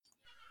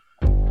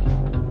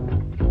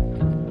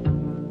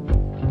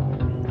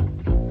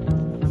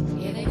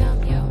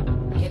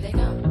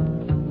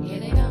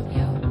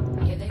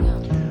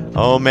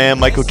Oh man,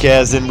 Michael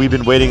Kazin. We've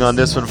been waiting on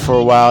this one for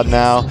a while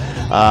now.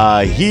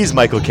 He's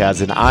Michael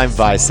Kazin. I'm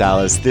Vi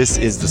Salas. This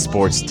is the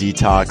Sports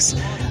Detox.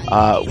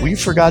 We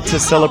forgot to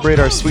celebrate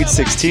our Sweet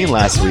 16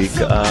 last week.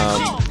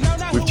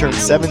 We've turned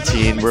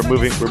 17. We're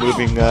moving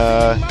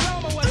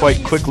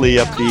quite quickly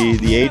up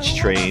the age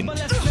train.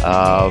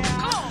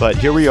 But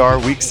here we are,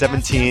 week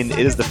 17. It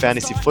is the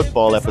fantasy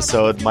football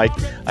episode. Mike,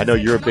 I know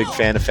you're a big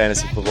fan of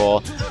fantasy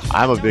football.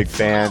 I'm a big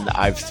fan.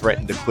 I've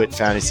threatened to quit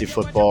fantasy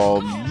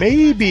football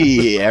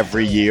maybe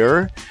every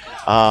year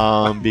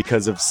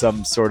because of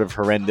some sort of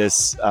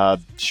horrendous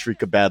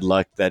shriek of bad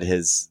luck that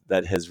has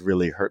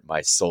really hurt my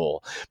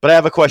soul. But I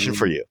have a question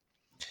for you.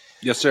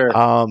 Yes, sir.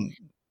 A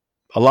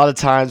lot of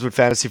times with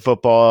fantasy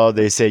football,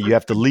 they say you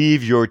have to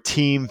leave your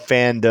team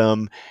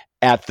fandom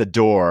at the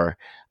door.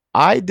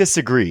 I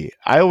disagree.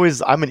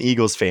 I'm an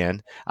Eagles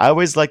fan. I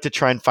always like to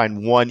try and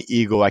find one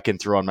Eagle I can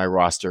throw on my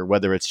roster,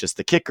 whether it's just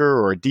the kicker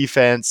or a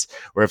defense,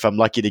 or if I'm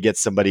lucky to get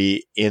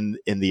somebody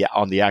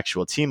on the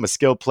actual team, a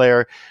skill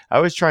player. I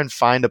always try and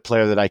find a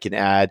player that I can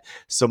add.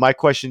 So my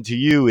question to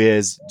you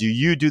is, do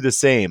you do the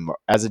same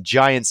as a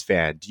Giants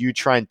fan? Do you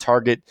try and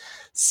target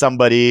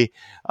somebody?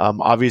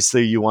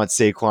 Obviously you want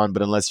Saquon,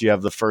 but unless you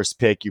have the first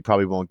pick, you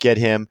probably won't get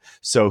him.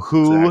 So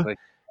who... Exactly.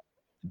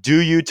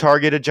 Do you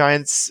target a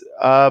Giants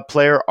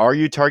player? Are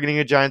you targeting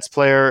a Giants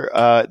player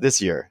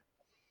this year?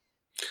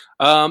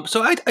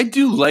 So I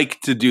do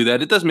like to do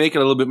that. It does make it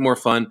a little bit more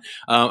fun.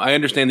 I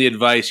understand the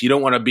advice. You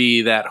don't want to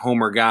be that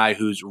homer guy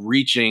who's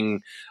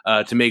reaching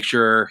to make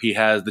sure he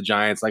has the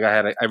Giants. Like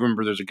I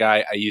remember there's a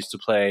guy I used to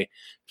play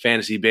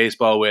fantasy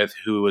baseball with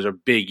who was a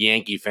big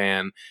Yankee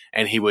fan,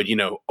 and he would,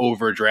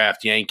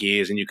 overdraft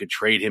Yankees, and you could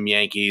trade him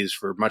Yankees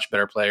for much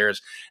better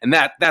players. And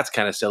that's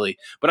kind of silly.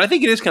 But I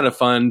think it is kind of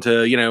fun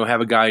to,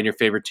 have a guy in your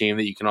favorite team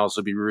that you can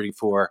also be rooting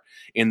for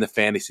in the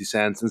fantasy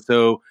sense. And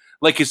so,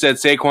 like you said,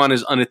 Saquon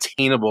is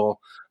unattainable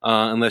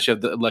unless you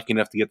have lucky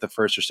enough to get the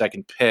first or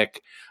second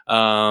pick.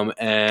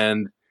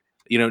 And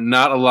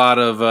not a lot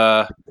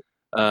of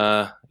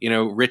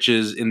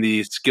riches in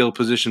the skill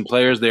position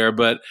players there,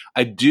 but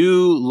I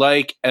do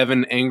like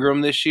Evan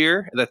Engram this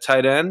year, that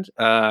tight end.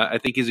 I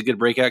think he's a good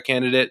breakout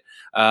candidate.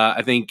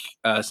 I think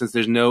since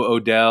there's no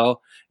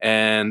Odell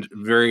and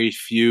very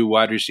few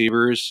wide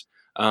receivers,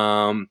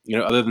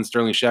 other than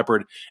Sterling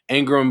Shepard,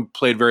 Engram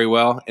played very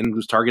well and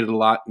was targeted a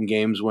lot in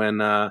games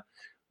when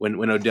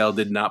Odell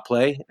did not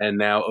play, and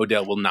now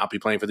Odell will not be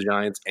playing for the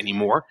Giants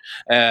anymore.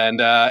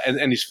 And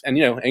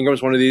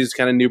Ingram's one of these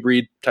kind of new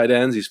breed tight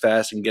ends. He's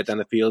fast and can get down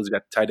the field. He's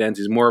got tight ends.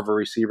 He's more of a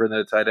receiver than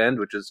a tight end,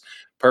 which is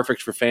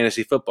perfect for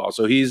fantasy football.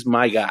 So he's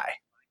my guy.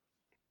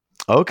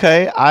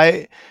 Okay,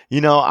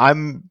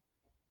 I'm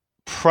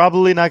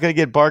probably not going to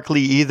get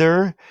Barkley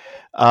either,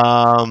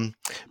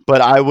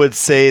 but I would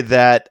say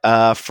that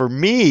for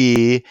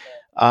me.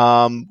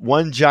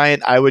 One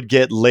Giant I would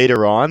get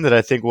later on that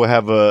I think will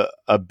have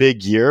a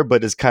big year,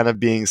 but is kind of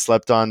being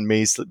slept on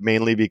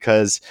mainly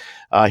because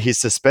he's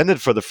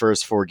suspended for the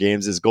first 4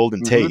 games is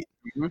Golden Tate.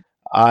 Mm-hmm.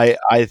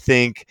 I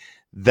think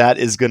that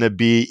is going to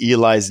be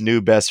Eli's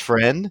new best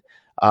friend,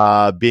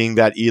 being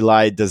that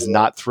Eli does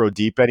not throw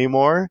deep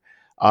anymore.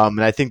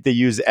 And I think they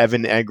use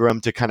Evan Engram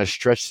to kind of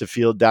stretch the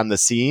field down the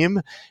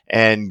seam,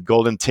 and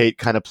Golden Tate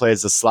kind of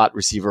plays a slot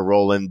receiver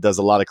role and does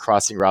a lot of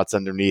crossing routes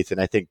underneath.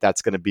 And I think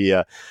that's going to be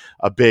a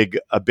big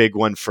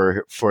one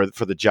for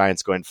the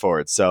Giants going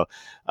forward. So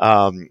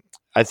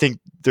I think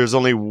there's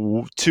only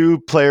 2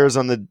 players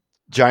on the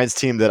Giants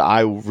team that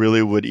I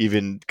really would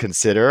even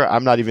consider.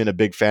 I'm not even a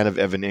big fan of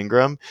Evan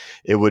Engram.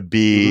 It would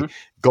be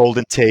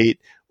Golden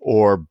Tate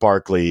or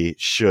Barkley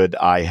should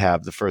I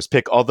have the first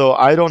pick, although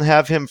I don't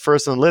have him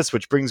first on the list,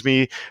 which brings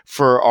me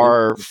for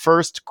our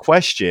first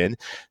question.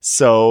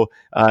 So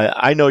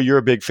I know you're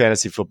a big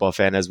fantasy football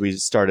fan, as we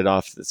started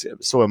off.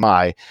 So am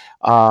I.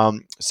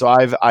 So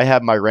I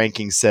have my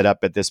rankings set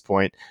up at this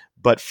point,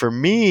 but for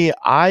me,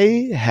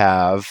 I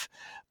have,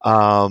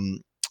 well,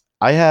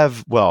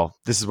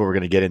 this is what we're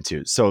going to get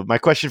into. So my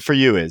question for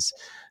you is,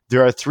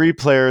 there are 3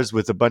 players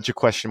with a bunch of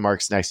question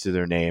marks next to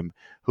their name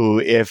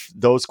who, if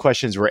those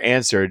questions were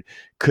answered,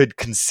 could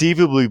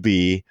conceivably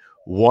be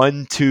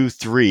 1, 2,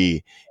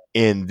 3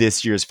 in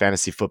this year's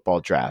fantasy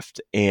football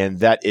draft. And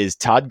that is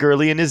Todd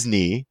Gurley and his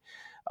knee,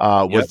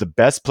 was the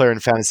best player in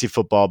fantasy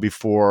football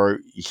before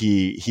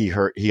he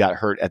got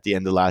hurt at the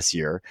end of last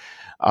year.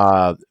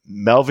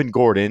 Melvin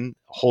Gordon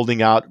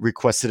holding out,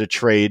 requested a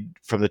trade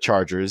from the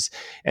Chargers,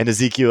 and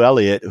Ezekiel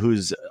Elliott,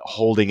 who's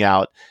holding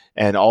out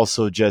and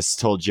also just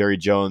told Jerry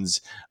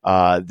Jones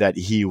that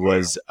he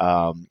was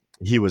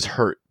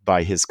hurt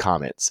by his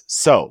comments.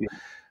 So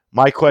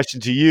my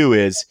question to you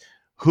is,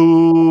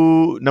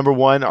 who, number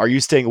one, are you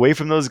staying away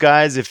from those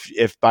guys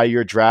if by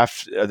your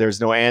draft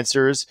there's no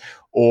answers,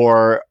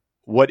 or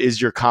what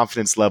is your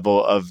confidence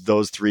level of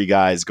those 3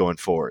 guys going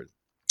forward?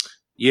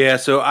 Yeah,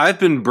 so I've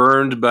been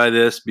burned by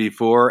this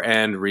before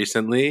and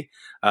recently.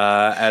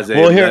 as a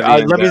Well, here,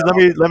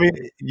 Le'Veon Bell.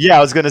 yeah,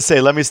 I was going to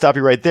say, let me stop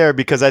you right there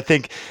because I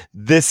think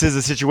this is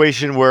a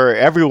situation where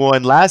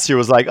everyone last year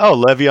was like, oh,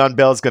 Le'Veon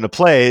Bell's going to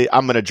play.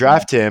 I'm going to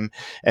draft him.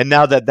 And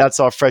now that that's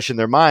all fresh in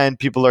their mind,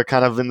 people are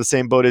kind of in the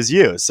same boat as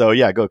you. So,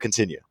 yeah, go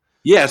continue.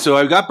 Yeah, so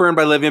I got burned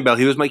by Le'Veon Bell.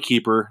 He was my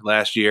keeper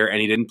last year, and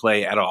he didn't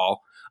play at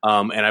all.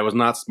 And I was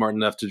not smart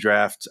enough to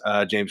draft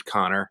James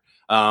Conner.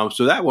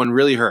 So that one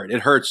really hurt.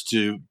 It hurts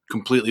to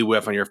completely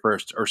whiff on your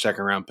first or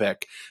second round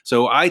pick.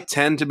 So I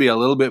tend to be a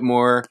little bit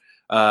more,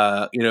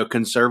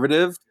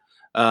 conservative,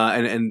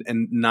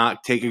 and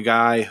not take a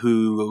guy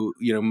who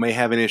may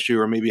have an issue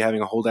or maybe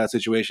having a holdout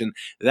situation.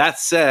 That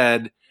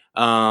said,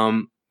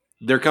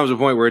 there comes a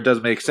point where it does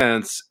make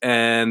sense,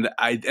 and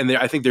I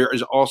think there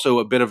is also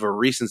a bit of a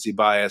recency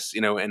bias,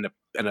 and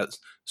a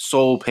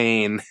soul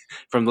pain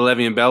from the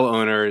Le'Veon Bell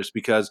owners,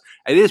 because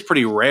it is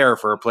pretty rare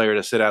for a player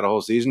to sit out a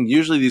whole season.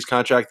 Usually, these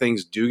contract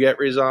things do get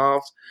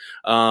resolved,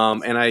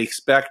 and I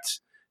expect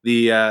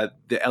the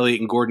Elliott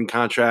and Gordon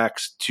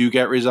contracts to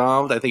get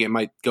resolved. I think it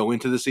might go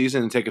into the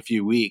season and take a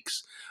few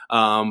weeks,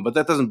 but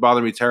that doesn't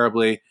bother me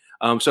terribly.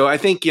 So I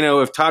think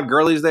if Todd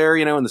Gurley's there,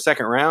 in the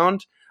second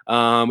round.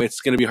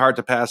 It's going to be hard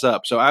to pass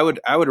up. So I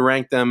would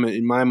rank them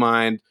in my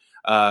mind.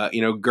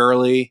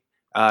 Gurley,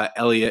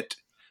 Elliott,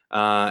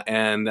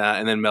 and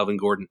then Melvin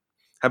Gordon.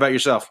 How about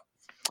yourself?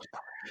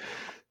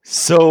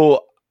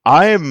 So,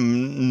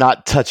 I'm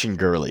not touching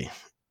Gurley.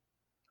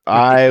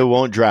 I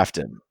won't draft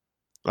him.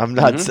 I'm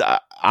not.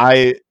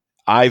 Mm-hmm.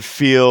 I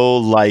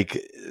feel like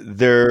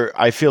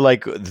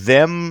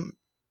them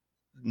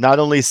not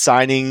only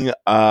signing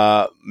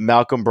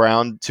Malcolm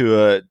Brown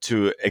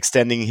to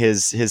extending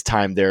his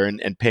time there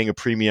and paying a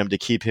premium to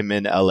keep him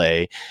in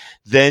LA,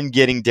 then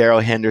getting Darrell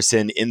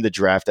Henderson in the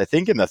draft, I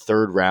think in the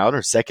third round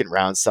or second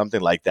round,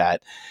 something like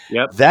that.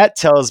 Yep. That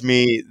tells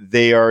me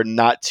they are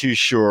not too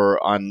sure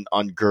on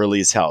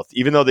Gurley's health,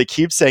 even though they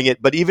keep saying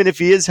it. But even if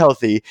he is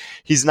healthy,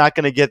 he's not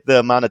going to get the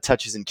amount of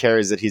touches and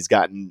carries that he's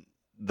gotten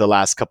the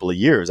last couple of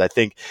years. I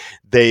think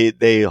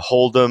they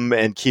hold him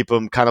and keep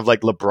him kind of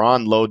like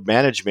LeBron load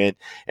management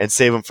and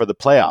save him for the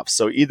playoffs.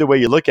 So either way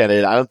you look at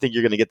it, I don't think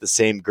you're going to get the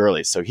same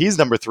Gurley. So he's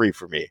number 3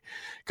 for me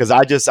because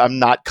I'm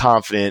not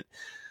confident.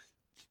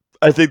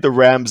 I think the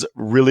Rams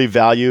really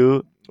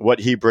value what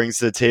he brings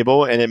to the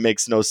table, and it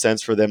makes no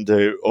sense for them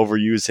to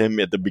overuse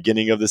him at the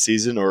beginning of the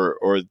season or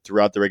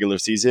throughout the regular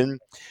season,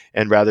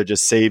 and rather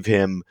just save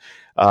him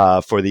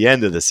for the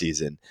end of the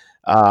season.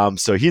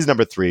 So he's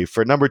number 3.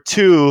 For number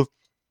 2,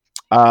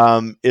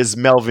 is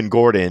Melvin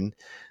Gordon,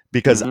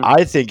 because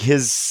I think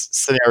his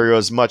scenario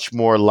is much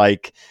more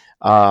like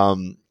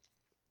Le'Veon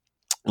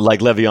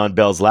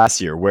Bell's last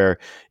year, where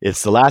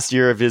it's the last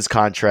year of his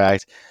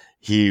contract.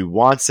 He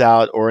wants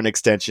out or an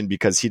extension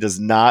because he does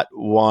not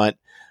want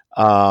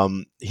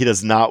the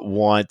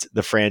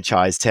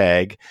franchise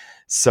tag.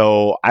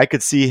 So I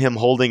could see him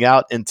holding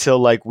out until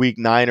like week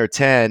 9 or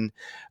 10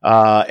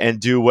 and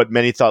do what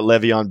many thought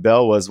Le'Veon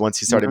Bell was once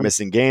he started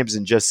missing games,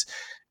 and just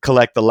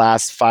collect the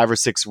last 5 or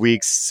 6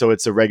 weeks. So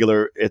it's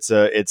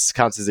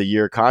counts as a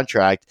year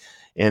contract,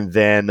 and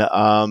then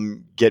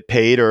get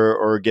paid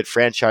or get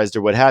franchised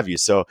or what have you.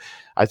 So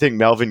I think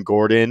Melvin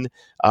Gordon,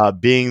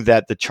 being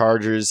that the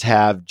Chargers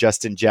have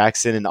Justin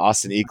Jackson and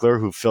Austin Ekeler,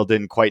 who filled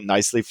in quite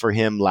nicely for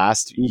him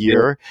last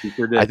year,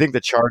 I think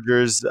the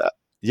Chargers,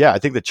 I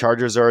think the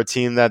Chargers are a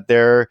team that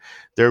they're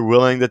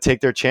willing to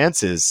take their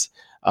chances,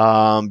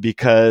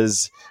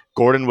 because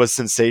Gordon was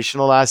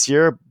sensational last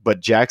year, but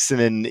Jackson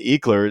and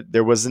Ekeler,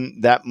 there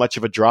wasn't that much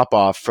of a drop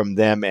off from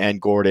them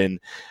and Gordon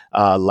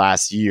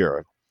last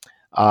year.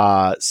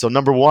 So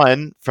number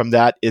 1 from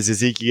that is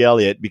Ezekiel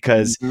Elliott,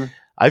 because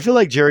I feel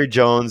like Jerry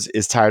Jones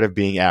is tired of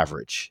being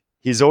average.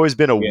 He's always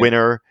been a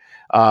winner.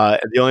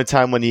 The only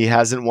time when he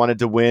hasn't wanted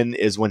to win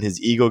is when his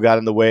ego got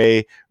in the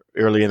way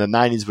early in the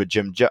 90s with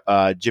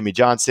Jimmy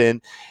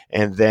Johnson.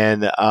 And then,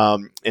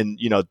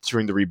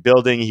 during the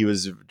rebuilding, he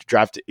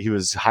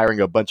was hiring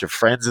a bunch of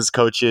friends as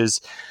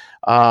coaches.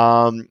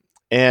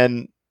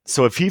 And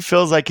so if he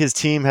feels like his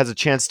team has a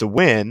chance to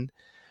win,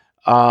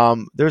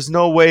 there's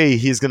no way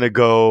he's going to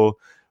go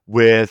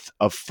with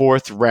a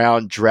 4th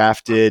round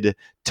drafted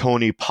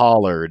Tony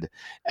Pollard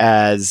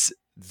as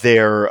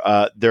their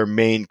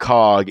main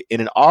cog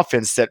in an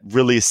offense that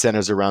really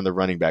centers around the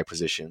running back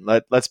position.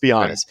 Let's be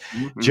honest.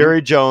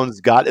 Jerry Jones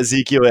got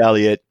Ezekiel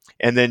Elliott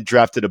and then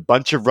drafted a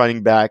bunch of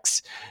running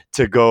backs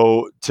a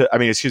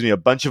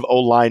bunch of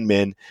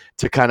O-linemen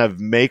to kind of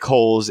make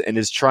holes, and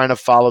is trying to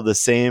follow the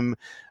same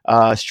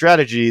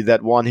strategy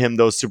that won him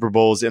those Super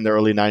Bowls in the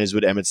early 90s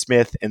with Emmitt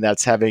Smith, and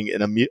that's having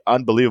an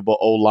unbelievable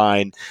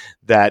O-line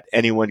that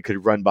anyone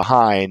could run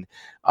behind.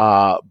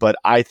 But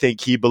I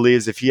think he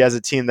believes if he has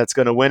a team that's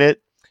going to win it,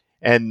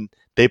 and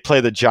they play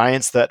the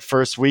Giants that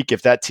first week,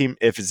 if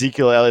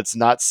Ezekiel Elliott's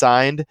not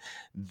signed,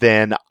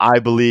 then I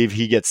believe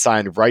he gets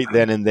signed right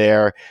then and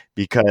there,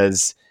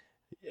 because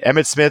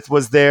Emmitt Smith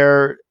was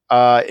there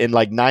in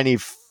like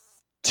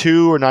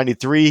 92 or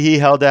 93. He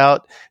held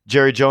out.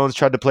 Jerry Jones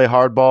tried to play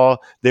hardball.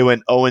 They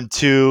went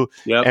 0-2.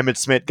 Emmitt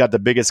Smith got the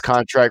biggest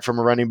contract from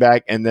a running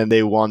back, and then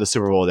they won the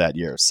Super Bowl that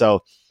year.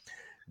 So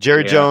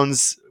Jerry Yeah.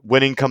 Jones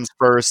winning comes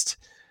first.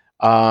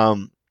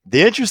 The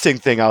interesting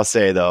thing I'll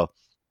say though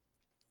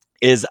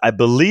is I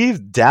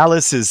believe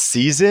Dallas's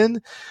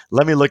season.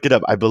 Let me look it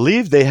up. I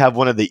believe they have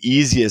one of the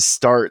easiest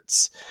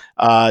starts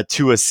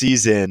to a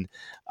season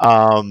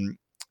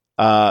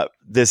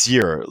this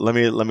year. Let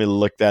me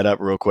look that up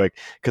real quick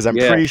because I'm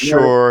Yeah. pretty No,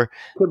 sure.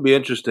 could be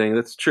interesting.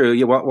 That's true.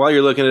 Yeah. While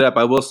you're looking it up,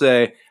 I will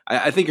say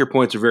I think your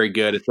points are very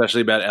good,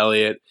 especially about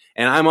Elliott.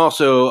 And I'm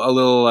also a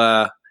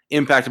little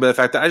impacted by the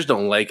fact that I just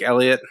don't like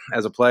Elliott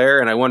as a player,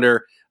 and I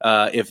wonder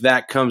if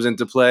that comes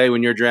into play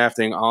when you're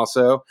drafting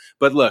also.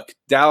 But look,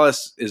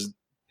 Dallas is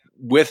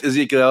with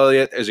Ezekiel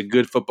Elliott is a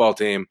good football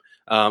team,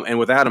 and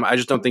without him, I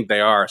just don't think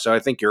they are. So I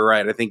think you're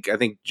right. I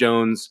think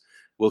Jones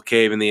will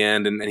cave in the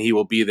end, and he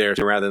will be there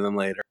rather than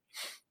later.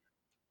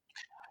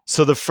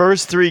 So the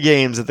first 3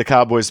 games that the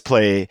Cowboys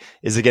play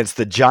is against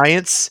the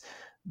Giants,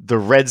 the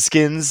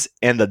Redskins,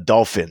 and the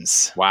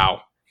Dolphins.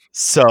 Wow.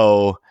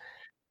 So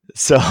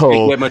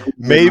Can't get much easier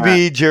than that.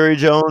 maybe Jerry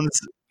Jones.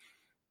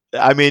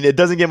 I mean, it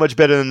doesn't get much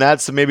better than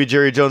that. So maybe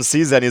Jerry Jones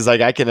sees that and he's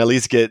like, I can at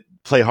least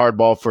play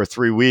hardball for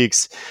 3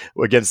 weeks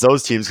against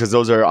those teams because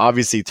those are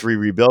obviously 3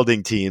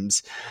 rebuilding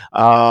teams.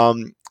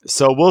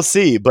 So we'll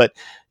see. But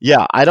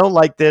yeah, I don't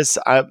like this.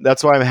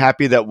 That's why I'm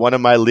happy that one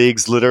of my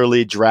leagues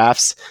literally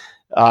drafts.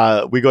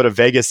 We go to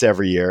Vegas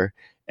every year.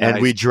 And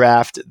Nice. we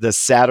draft the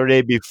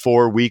Saturday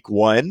before week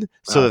 1.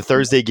 So the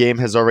Thursday game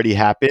has already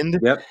happened.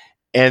 Yep.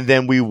 And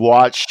then we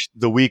watch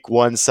the week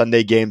 1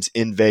 Sunday games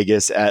in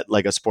Vegas at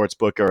like a sports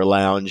book or a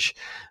lounge,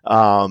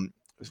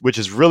 which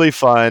is really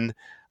fun.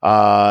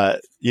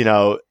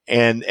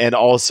 And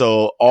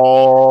also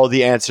all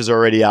the answers are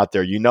already out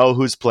there. You know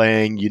who's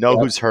playing, you know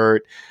who's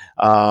hurt.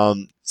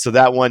 So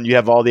that one, you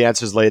have all the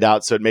answers laid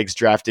out, so it makes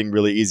drafting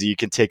really easy. You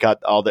can take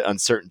out all the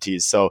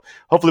uncertainties. So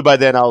hopefully by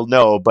then I'll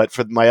know. But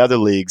for my other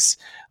leagues,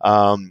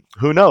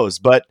 who knows?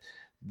 But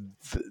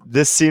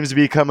this seems to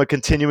become a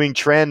continuing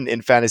trend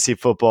in fantasy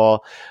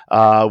football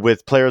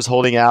with players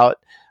holding out.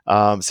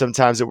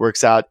 Sometimes it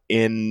works out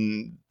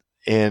in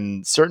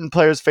certain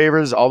players'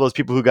 favors. All those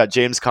people who got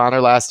James Conner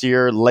last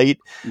year late,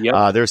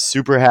 they're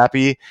super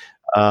happy.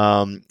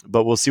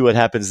 But we'll see what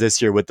happens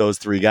this year with those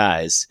 3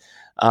 guys.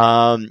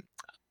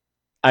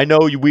 I know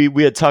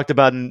we had talked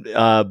about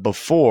it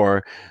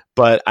before,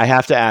 but I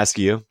have to ask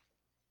you,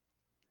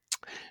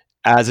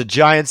 as a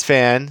Giants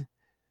fan,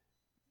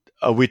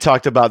 we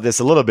talked about this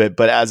a little bit,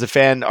 but as a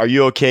fan, are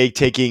you okay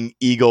taking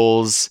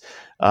Eagles,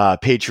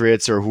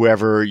 Patriots, or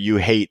whoever you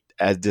hate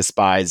as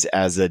despise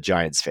as a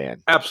Giants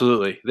fan?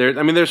 Absolutely.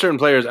 There's certain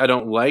players I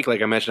don't like.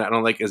 Like I mentioned, I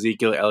don't like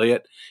Ezekiel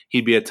Elliott.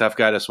 He'd be a tough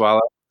guy to swallow.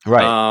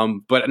 Right.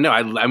 But no,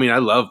 I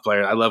love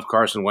players. I love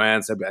Carson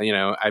Wentz.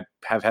 I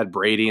have had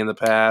Brady in the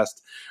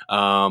past.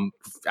 I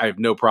have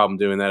no problem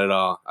doing that at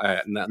all.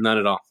 None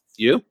at all.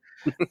 You?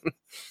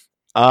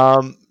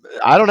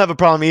 I don't have a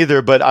problem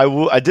either, but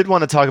I did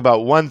want to talk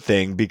about one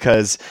thing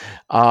because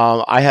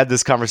I had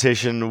this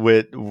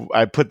conversation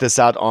I put this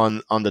out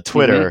on the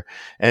Twitter,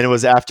 and it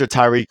was after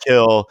Tyreek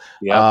Hill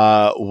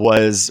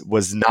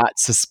was not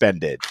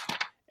suspended.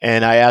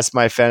 And I asked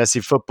my fantasy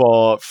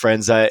football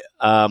friends,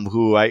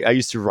 who I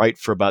used to write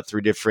for about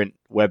 3 different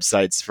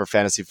websites for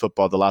fantasy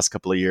football the last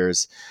couple of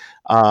years.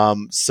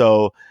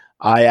 So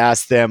I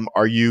asked them,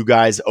 are you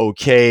guys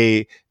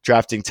okay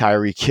drafting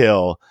Tyreek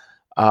Hill?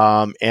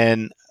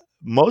 And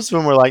most of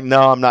them were like,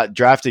 no, I'm not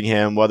drafting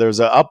him. Well, there's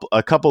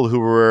a couple who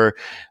were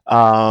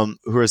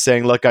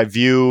saying, look, I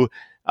view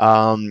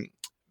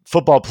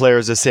football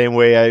players the same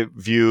way I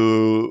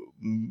view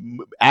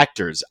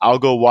actors. I'll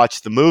go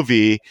watch the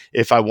movie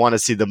if I want to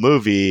see the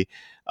movie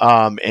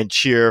and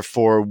cheer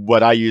for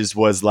what I used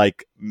was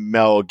like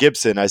Mel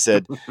Gibson. I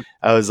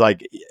was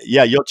like,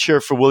 yeah, you'll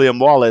cheer for William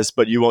Wallace,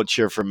 but you won't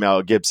cheer for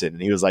Mel Gibson.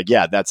 And he was like,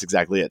 yeah, that's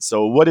exactly it.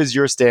 So what is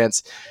your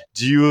stance?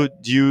 Do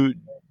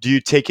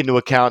you take into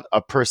account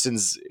a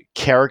person's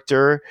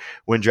character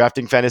when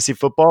drafting fantasy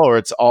football, or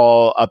it's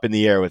all up in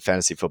the air with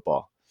fantasy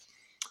football?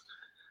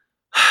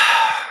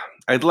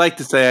 I'd like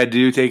to say I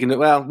do take into.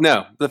 Well,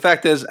 no. The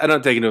fact is, I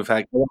don't take into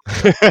account.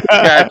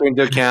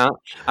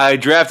 I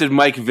drafted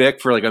Mike Vick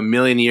for like a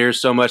million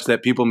years, so much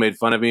that people made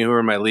fun of me who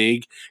were in my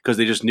league because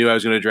they just knew I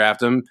was going to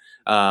draft him.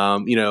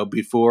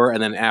 Before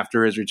and then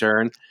after his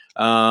return.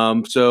 There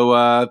are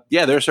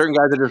certain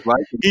guys that just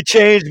like him. He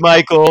changed,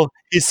 Michael.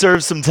 He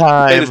served some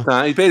time.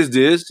 He paid his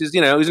dues.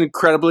 He's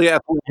incredibly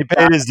athletic. He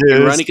paid his dues. He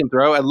can run, he can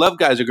throw. I love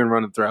guys who can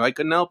run and throw. I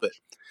couldn't help it.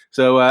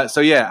 So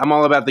I'm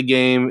all about the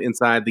game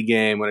inside the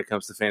game when it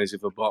comes to fantasy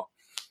football.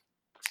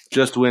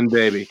 Just win,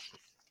 baby.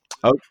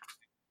 Oh,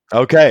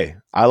 okay.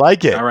 I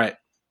like it. All right.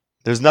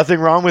 There's nothing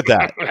wrong with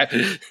that.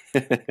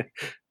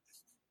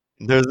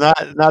 There's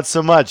not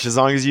so much, as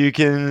long as you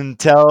can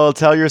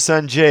tell your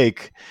son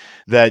Jake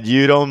that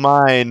you don't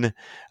mind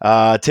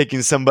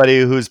taking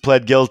somebody who's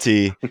pled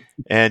guilty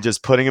and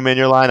just putting him in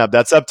your lineup.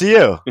 That's up to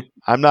you.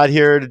 I'm not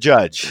here to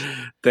judge.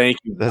 Thank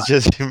you. That's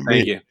just me.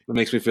 Thank you. It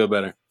makes me feel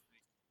better.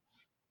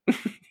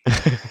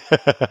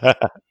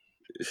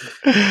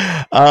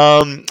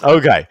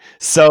 Okay.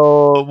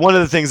 So one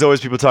of the things always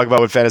people talk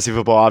about with fantasy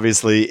football,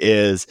 obviously,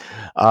 is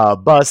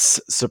busts,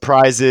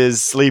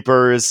 surprises,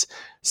 sleepers.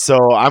 So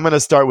I'm going to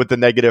start with the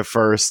negative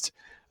first.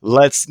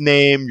 Let's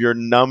name your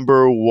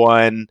number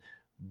one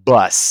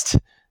bust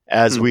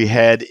as Hmm. we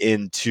head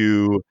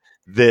into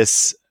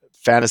this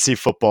fantasy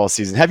football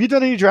season. Have you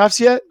done any drafts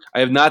yet? I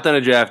have not done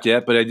a draft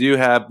yet, but I do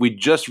have. We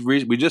just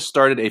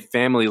started a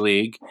family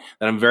league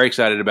that I'm very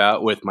excited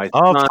about with my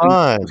Oh, son,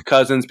 fun. with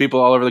cousins, people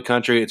all over the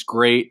country. It's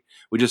great.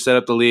 We just set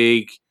up the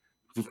league.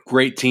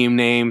 Great team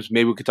names.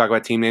 Maybe we could talk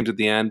about team names at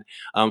the end.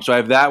 So I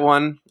have that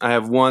one. I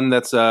have one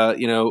that's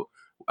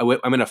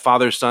I'm in a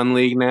father son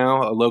league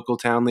now, a local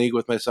town league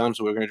with my son.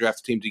 So we're going to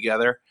draft a team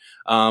together.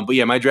 But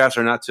yeah, my drafts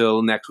are not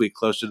till next week,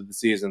 closer to the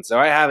season. So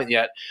I haven't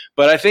yet.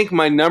 But I think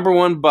my number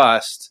one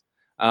bust.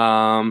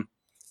 And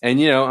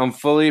I'm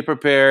fully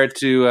prepared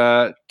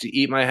to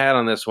eat my hat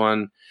on this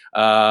one.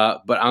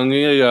 But I'm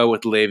going to go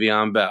with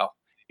Le'Veon Bell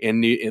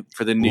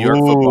for the New York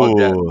Football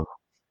Jets. Ooh.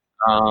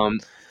 Um,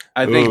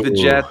 I think the Ooh.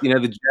 Jets, the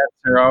Jets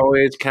are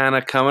always kind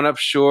of coming up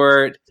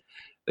short.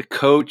 The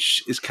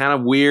coach is kind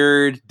of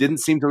weird. Didn't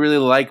seem to really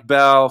like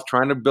Bell.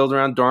 Trying to build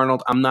around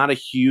Darnold. I'm not a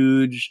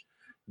huge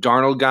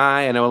Darnold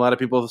guy. I know a lot of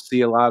people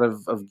see a lot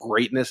of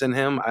greatness in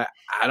him.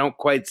 I don't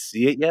quite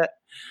see it yet.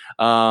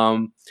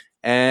 Um,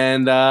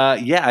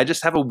 yeah, I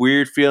just have a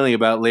weird feeling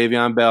about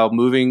Le'Veon Bell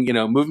moving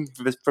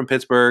from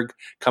Pittsburgh,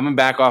 coming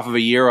back off of a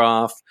year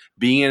off,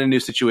 being in a new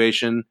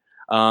situation.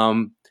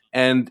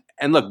 And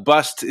look,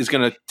 bust is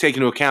going to take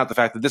into account the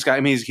fact that this guy.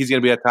 I mean, he's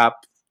going to be a top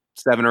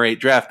 7 or 8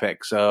 draft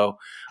pick. So,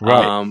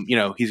 Right.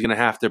 he's going to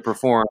have to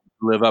perform,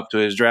 live up to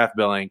his draft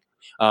billing.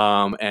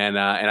 And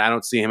I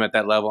don't see him at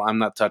that level. I'm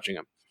not touching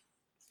him.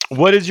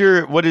 What is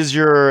your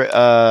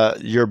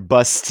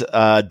bust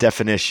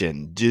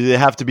definition? Do they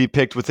have to be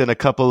picked within a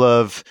couple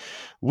of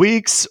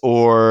weeks,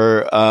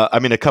 or I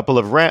mean, a couple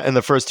of in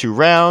the first two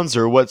rounds,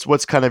 or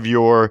what's kind of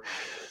your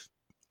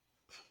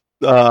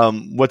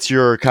what's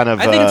your kind of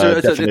I think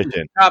it's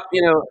definition? a top.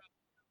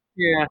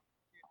 Yeah.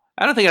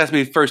 I don't think it has to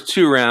be first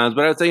 2 rounds,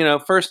 but I would say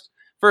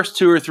first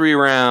 2 or 3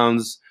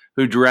 rounds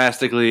who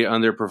drastically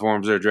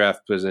underperforms their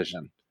draft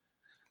position.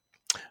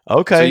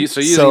 Okay, So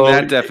using so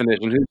that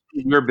definition, who's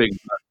your big?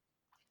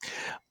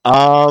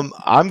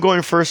 I'm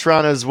going first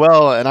round as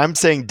well, and I'm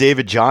saying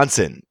David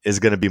Johnson is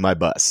going to be my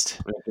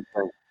bust.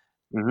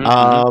 Mm-hmm.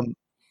 Um,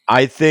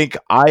 I think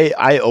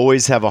I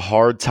always have a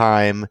hard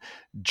time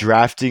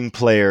drafting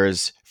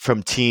players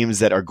from teams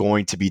that are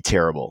going to be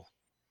terrible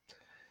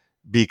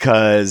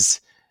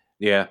because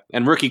Yeah,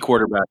 and rookie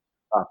quarterback.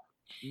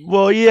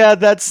 well, yeah,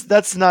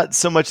 that's not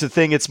so much the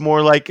thing. It's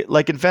more like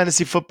in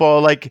fantasy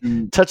football, like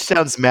Mm.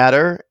 touchdowns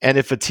matter, and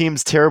if a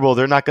team's terrible,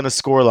 they're not going to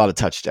score a lot of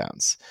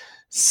touchdowns.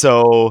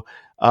 So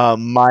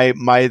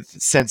my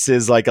sense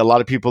is like a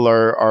lot of people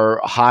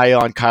are high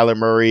on Kyler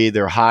Murray,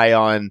 they're high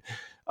on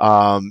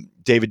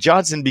David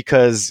Johnson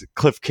because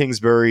Cliff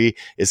Kingsbury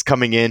is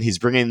coming in. He's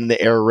bringing in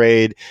the air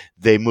raid.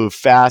 They move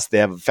fast. They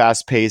have a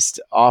fast paced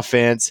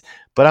offense.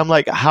 But I'm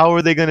like, how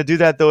are they going to do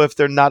that though if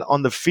they're not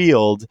on the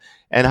field?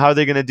 And how are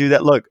they going to do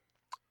that? Look,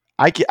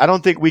 I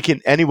don't think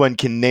anyone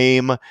can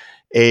name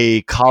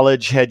a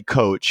college head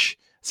coach,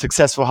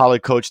 successful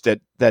college coach that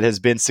has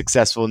been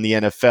successful in the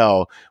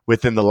NFL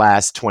within the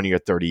last 20 or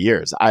 30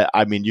 years.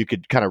 I mean, you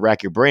could kind of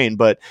rack your brain,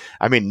 but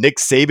I mean, Nick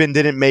Saban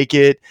didn't make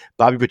it.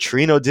 Bobby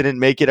Petrino didn't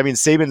make it. I mean,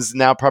 Saban's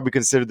now probably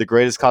considered the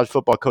greatest college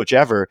football coach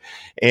ever,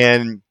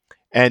 and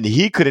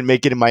he couldn't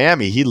make it in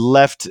Miami. He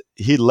left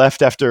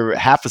after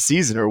half a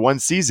season or one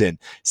season.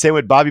 Same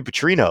with Bobby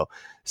Petrino.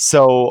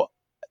 So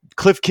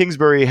Cliff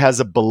Kingsbury has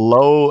a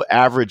below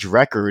average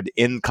record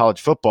in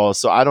college football,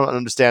 so I don't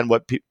understand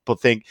what people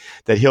think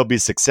that he'll be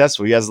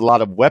successful. He has a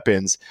lot of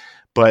weapons,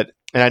 and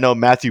I know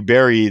Matthew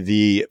Berry,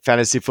 the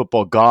fantasy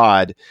football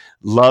god,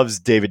 loves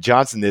David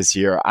Johnson this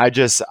year. I'm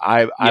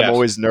Yes.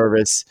 always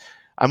nervous.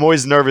 I'm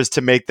always nervous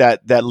to make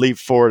that leap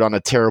forward on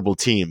a terrible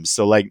team.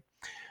 So like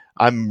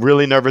I'm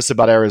really nervous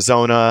about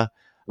Arizona.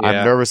 I'm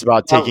Yeah. nervous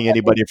about taking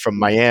anybody from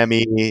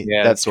Miami,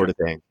 Yeah, that that's sort true.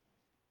 of thing.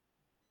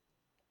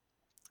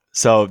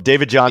 So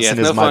David Yeah, Johnson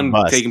it's is no my fun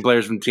bust. taking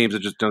players from teams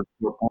that just don't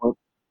score points.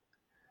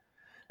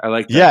 I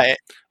like that. Yeah,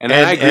 And I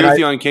and agree and with I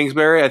you on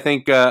Kingsbury. I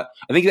think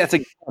that's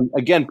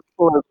again.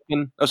 People are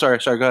looking, oh, sorry.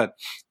 Go ahead.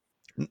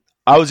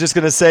 I was just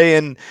gonna say,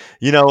 and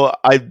you know,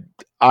 I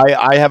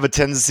have a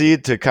tendency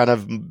to kind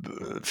of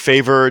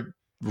favor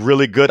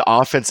really good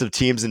offensive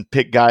teams and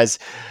pick guys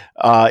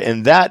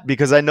in that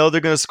because I know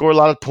they're going to score a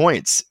lot of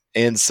points.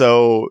 And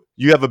so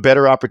you have a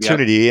better Yep.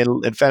 opportunity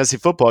in fantasy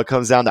football. It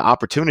comes down to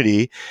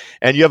opportunity,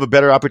 and you have a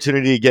better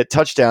opportunity to get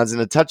touchdowns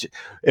and a touch.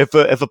 If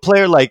a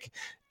player like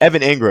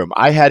Evan Ingram,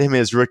 I had him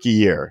his rookie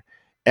year,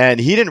 and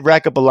he didn't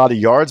rack up a lot of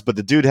yards, but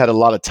the dude had a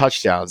lot of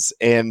touchdowns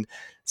and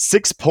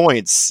 6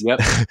 points Yep.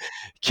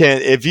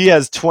 can if he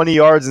has 20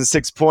 yards and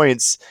 6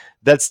 points,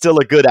 that's still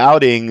a good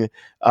outing.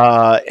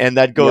 And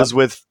that Yep. goes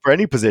with for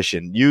any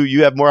position.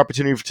 You have more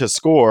opportunity to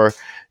score.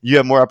 You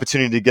have more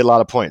opportunity to get a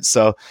lot of points.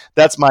 So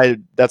that's my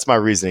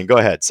reasoning. Go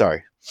ahead.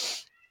 Sorry.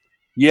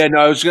 Yeah, no,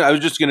 I was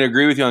just going to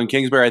agree with you on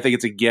Kingsbury. I think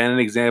it's again an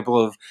example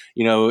of,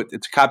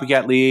 it's a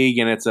copycat league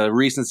and it's a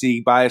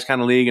recency bias kind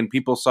of league, and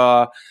people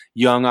saw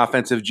young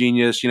offensive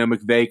genius,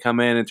 McVay come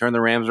in and turn the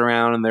Rams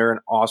around, and they're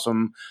an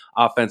awesome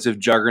offensive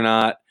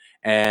juggernaut.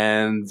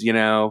 And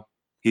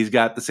he's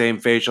got the same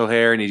facial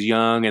hair and he's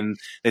young, and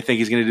they think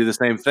he's going to do the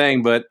same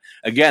thing. But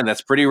again,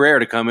 that's pretty rare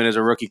to come in as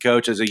a rookie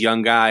coach, as a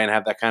young guy, and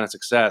have that kind of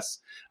success.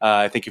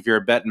 I think if you're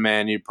a betting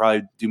man, you'd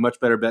probably do much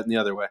better betting the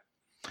other way.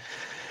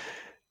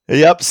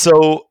 Yep.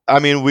 So, I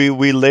mean,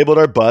 we labeled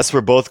our bus.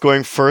 We're both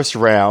going first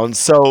round.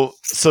 So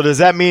does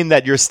that mean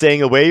that you're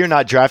staying away? You're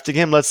not drafting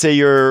him. Let's say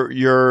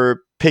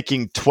you're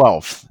picking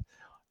 12th,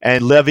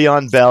 and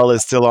Le'Veon Bell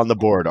is still on the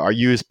board. Are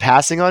you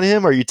passing on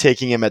him, or are you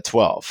taking him at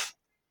 12?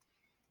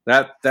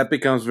 That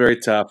becomes very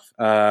tough.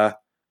 I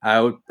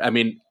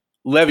mean,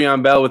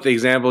 Le'Veon Bell with the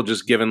example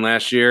just given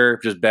last year,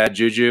 just bad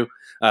juju.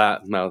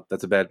 No,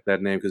 that's a bad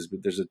name because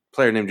there's a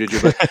player named Juju,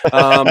 but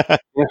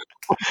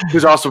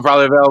who's also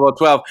probably available at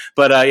 12.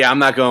 But yeah, I'm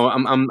not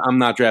going. I'm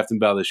not drafting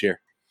Bell this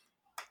year.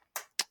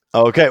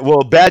 Okay,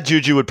 well, bad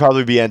juju would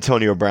probably be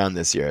Antonio Brown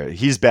this year.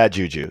 He's bad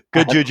juju.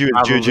 Good juju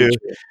is Juju.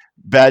 True.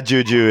 Bad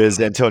juju is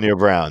Antonio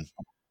Brown.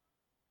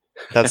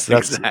 That's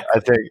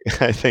exactly.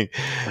 I think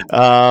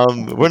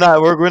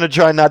we're going to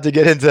try not to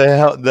get into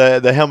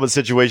the helmet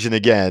situation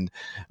again.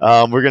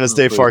 We're going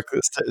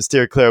to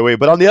steer clear away.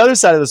 But on the other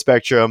side of the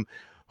spectrum,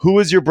 who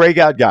is your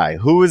breakout guy?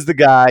 Who is the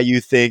guy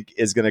you think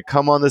is going to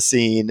come on the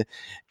scene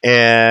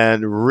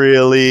and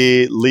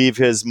really leave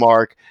his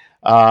mark?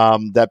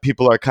 That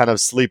people are kind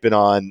of sleeping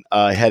on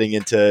heading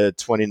into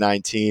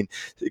 2019.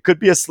 It could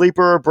be a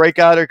sleeper or a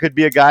breakout, or it could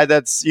be a guy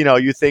that's,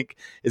 you think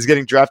is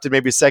getting drafted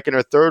maybe second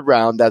or third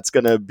round that's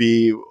going to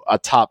be a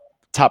top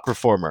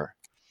performer.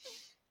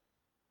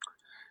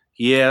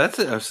 Yeah,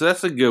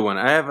 that's a good one.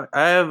 I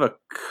have a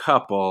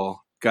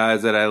couple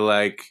guys that I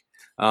like.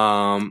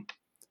 I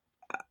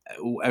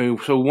mean,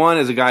 so one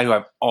is a guy who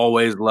I've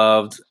always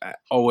loved. I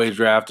always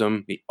draft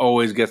him. He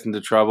always gets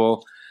into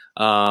trouble.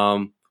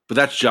 But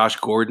that's Josh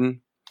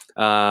Gordon,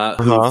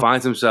 who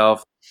finds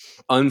himself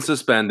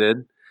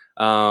unsuspended,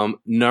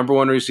 number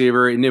one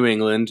receiver in New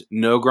England,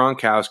 no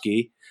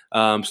Gronkowski,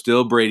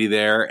 still Brady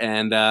there.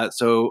 And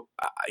so,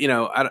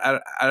 I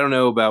don't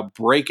know about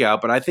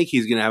breakout, but I think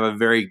he's going to have a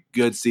very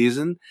good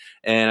season.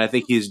 And I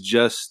think he's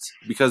just,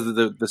 because of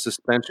the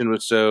suspension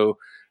was so,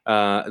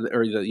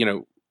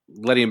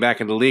 letting him back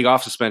into the league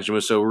off suspension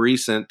was so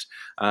recent,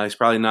 he's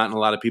probably not in a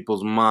lot of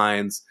people's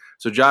minds.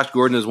 So Josh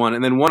Gordon is one.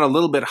 And then one a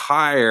little bit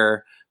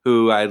higher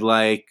who I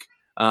like,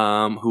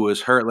 who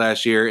was hurt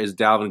last year, is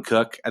Dalvin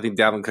Cook. I think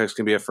Dalvin Cook's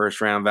going to be a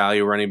first-round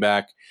value running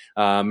back.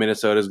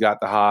 Minnesota's got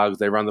the Hogs.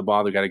 They run the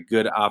ball. They got a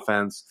good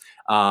offense.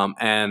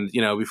 And,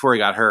 before he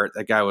got hurt,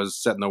 that guy was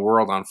setting the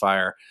world on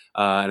fire.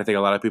 And I think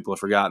a lot of people have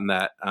forgotten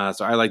that.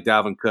 So I like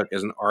Dalvin Cook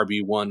as an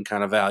RB1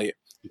 kind of value.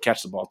 You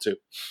catch the ball, too.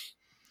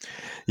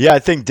 Yeah, I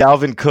think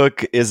Dalvin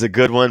Cook is a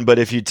good one, but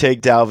if you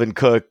take Dalvin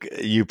Cook,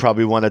 you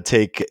probably want to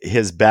take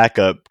his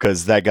backup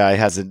because that guy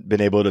hasn't been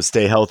able to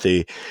stay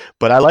healthy.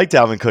 But I like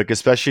Dalvin Cook,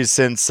 especially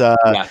since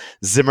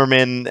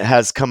Zimmerman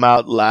has come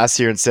out last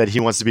year and said he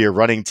wants to be a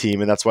running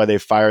team, and that's why they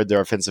fired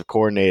their offensive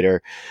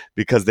coordinator,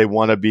 because they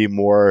want to be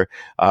more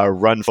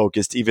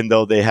run-focused, even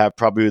though they have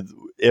probably,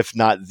 if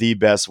not the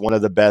best, one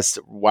of the best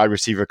wide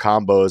receiver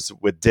combos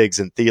with Diggs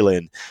and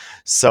Thielen.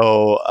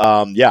 So,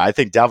 I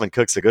think Dalvin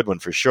Cook's a good one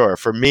for sure.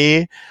 For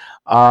me,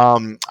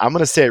 I'm going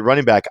to stay at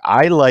running back.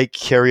 I like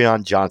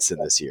Kerryon Johnson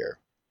this year.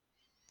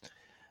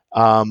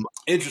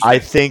 I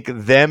think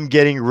them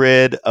getting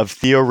rid of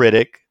Theo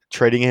Riddick,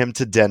 trading him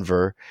to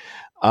Denver,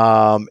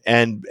 and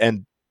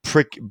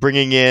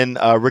bringing in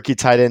rookie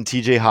tight end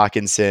TJ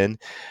Hawkinson,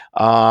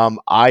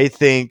 I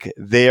think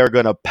they are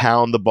going to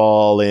pound the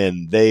ball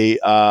in. They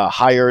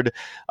hired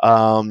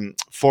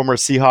former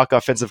Seahawk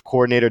offensive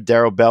coordinator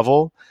Darrell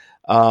Bevell.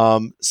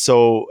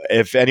 So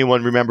if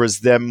anyone remembers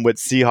them with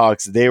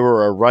Seahawks, they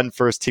were a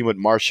run-first team with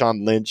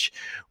Marshawn Lynch,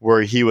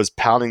 where he was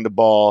pounding the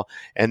ball,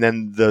 and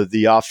then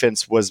the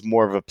offense was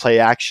more of a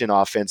play-action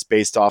offense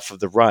based off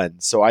of the run.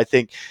 So I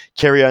think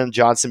Kerryon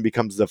Johnson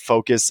becomes the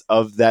focus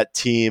of that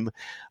team.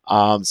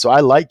 So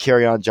I like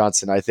Kerryon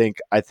Johnson. I think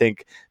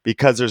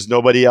because there's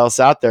nobody else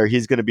out there,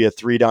 he's going to be a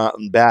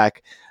 3-down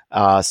back.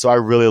 So I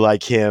really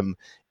like him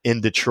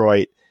in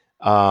Detroit.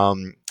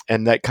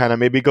 And that kind of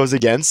maybe goes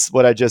against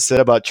what I just said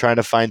about trying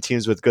to find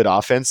teams with good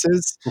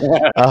offenses.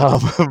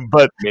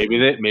 But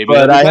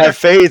I have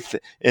faith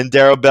in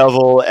Darrell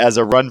Bevell as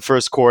a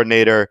run-first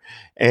coordinator,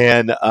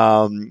 and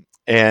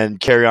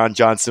Kerryon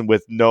Johnson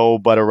with no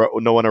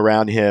one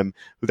around him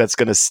that's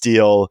going to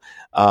steal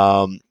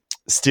some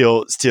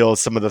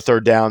of the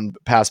third down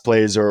pass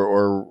plays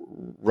or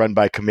run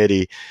by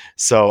committee.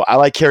 So I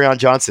like Kerryon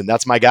Johnson.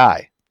 That's my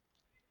guy.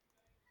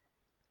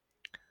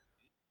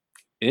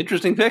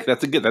 Interesting pick.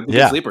 That's a good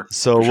sleeper.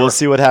 So we'll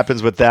see what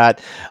happens with that.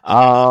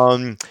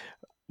 One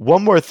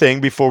more thing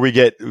before we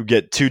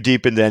get too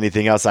deep into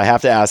anything else, I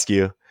have to ask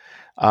you.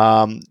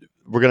 We're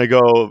going to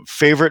go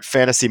favorite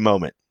fantasy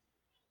moment.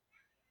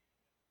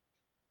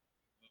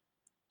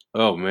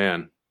 Oh,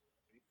 man.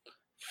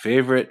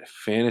 Favorite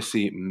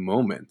fantasy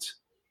moment?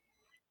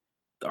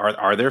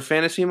 Are there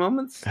fantasy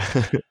moments?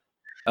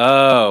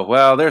 Oh,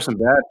 well, there's some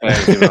bad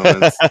fantasy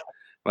moments.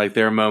 Like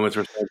there are moments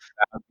where someone's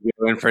about to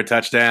go in for a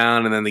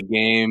touchdown, and then the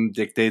game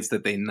dictates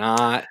that they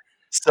not,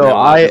 and So then a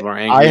lot of people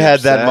are I angry and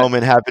had that upset.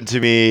 moment happen to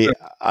me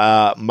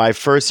my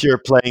first year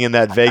playing in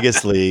that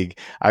Vegas league.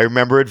 I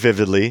remember it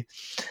vividly.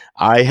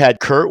 I had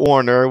Kurt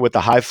Warner with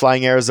the high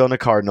flying Arizona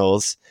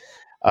Cardinals.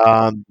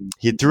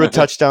 He threw a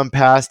touchdown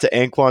pass to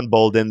Anquan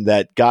Bolden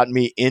that got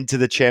me into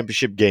the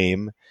championship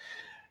game.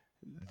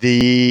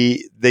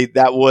 It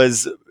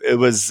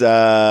was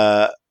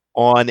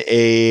on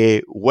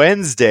a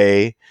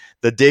Wednesday,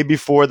 the day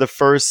before the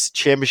first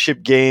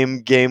championship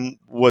game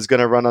was going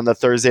to run on the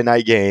Thursday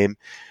night game.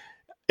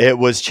 It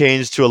was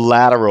changed to a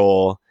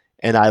lateral,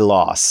 and I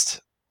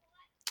lost.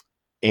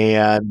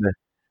 And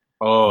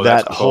Oh, that's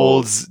that cold.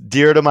 holds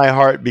dear to my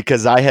heart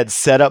because I had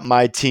set up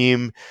my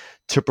team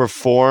to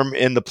perform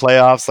in the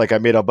playoffs. Like I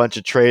made a bunch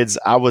of trades.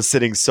 I was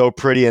sitting so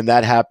pretty, and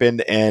that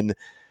happened. And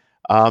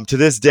to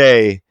this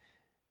day,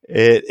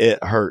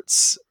 it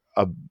hurts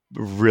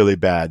really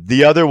bad.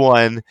 The other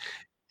one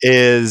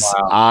is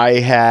Wow. I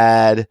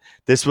had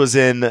this was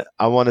in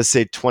I want to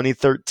say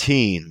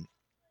 2013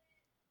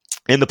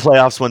 in the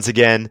playoffs once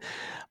again.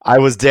 I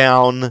was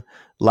down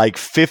like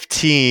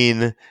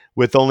 15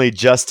 with only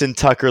Justin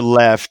Tucker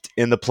left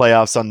in the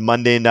playoffs on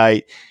Monday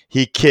night.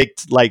 He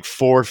kicked like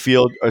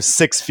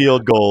 6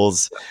 field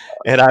goals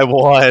and I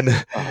won.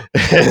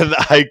 And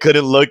I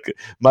couldn't look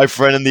my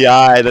friend in the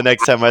eye the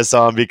next time I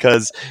saw him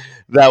because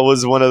that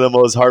was one of the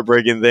most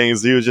heartbreaking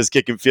things. He was just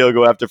kicking field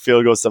goal after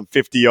field goal, some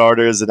 50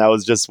 yarders, and I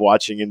was just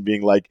watching and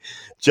being like,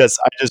 I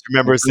just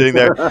remember sitting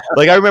there.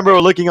 Like, I remember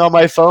looking on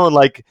my phone,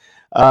 like,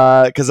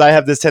 because I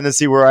have this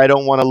tendency where I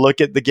don't want to look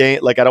at the game,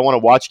 like I don't want to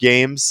watch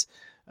games.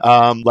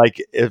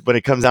 When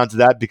it comes down to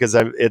that, because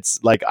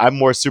it's like I'm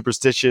more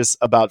superstitious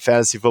about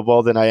fantasy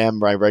football than I am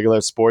my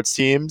regular sports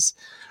teams.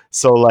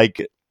 So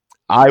like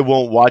I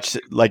won't watch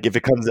like if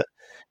it comes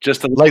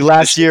Just a like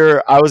last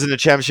year I was in a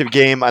championship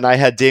game and I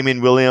had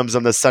Damian Williams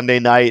on the Sunday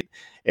night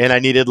and I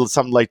needed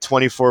something like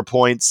 24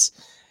 points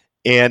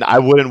and I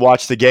wouldn't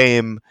watch the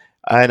game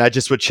and I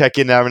just would check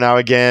in every now and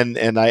again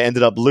and I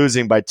ended up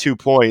losing by 2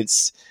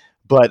 points.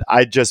 But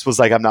I just was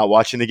like, I'm not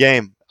watching the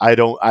game. I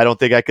don't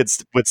think I could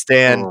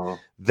withstand oh,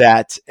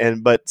 that.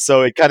 And but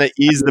so it kind of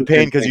I eased do the the pain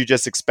same because thing. you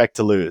just expect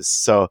to lose.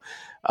 So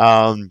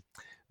um,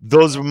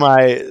 those were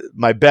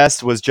my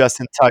best was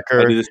Justin I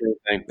Tucker. do the same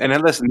thing. And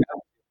then listen,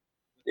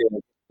 yeah,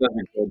 it doesn't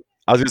be good.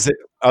 I was gonna say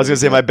I was Doesn't gonna be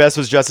say my good. best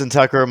was Justin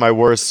Tucker. My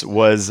worst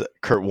was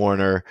Kurt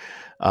Warner.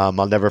 I'll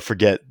never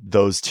forget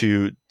those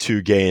two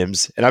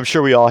games, and I'm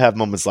sure we all have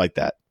moments like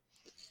that.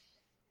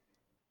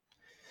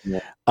 Yeah.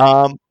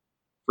 Um,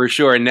 For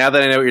sure. And now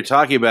that I know what you're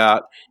talking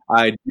about,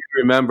 I do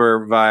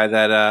remember Vi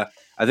that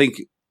I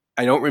think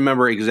I don't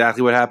remember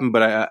exactly what happened,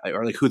 but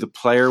or like who the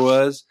player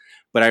was.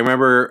 But I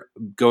remember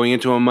going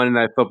into a Monday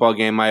Night Football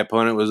game. My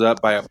opponent was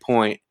up by a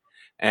point,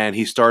 and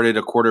he started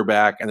a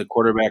quarterback, and the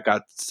quarterback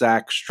got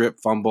sacked, strip,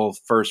 fumble,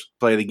 first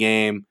play of the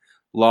game,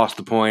 lost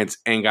the points,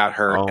 and got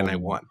hurt, and I oh,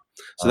 won.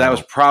 So that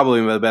was oh,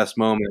 probably the best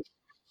moment.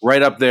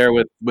 Right up there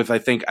with I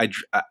think I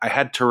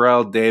had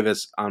Terrell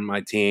Davis on my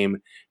team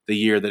the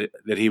year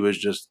that he was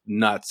just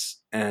nuts,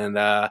 and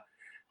that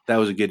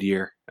was a good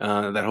year.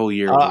 That whole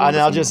year was a and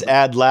I'll wonderful just moment.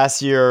 add,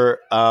 last year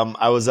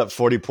I was up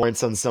 40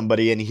 points on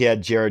somebody, and he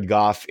had Jared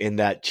Goff in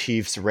that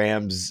Chiefs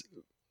Rams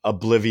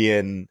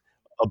obliterated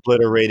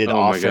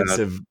Oh my god,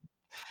 offensive,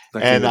 that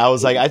game and was I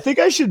was like, brutal. I think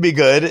I should be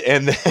good,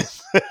 and then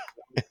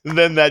and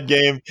then that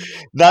game,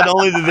 not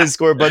only did they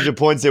score a bunch of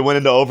points, they went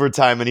into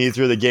overtime and he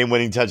threw the game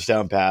winning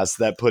touchdown pass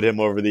that put him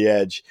over the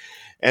edge.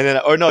 And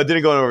then, or no, it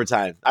didn't go in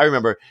overtime. I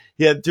remember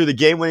he had threw the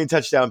game winning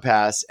touchdown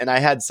pass, and I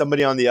had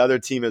somebody on the other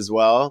team as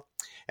well.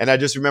 And I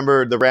just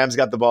remember the Rams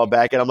got the ball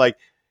back, and I'm like,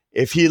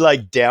 if he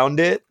like downed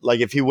it, like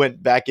if he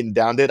went back and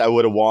downed it, I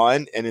would have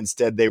won. And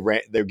instead, they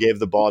gave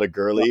the ball to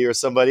Gurley or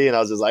somebody, and I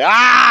was just like,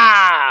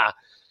 ah!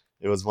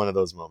 It was one of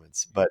those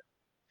moments, but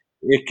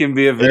It can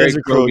be a it is very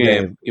a cruel cruel game.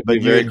 game, It can be but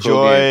a you very cruel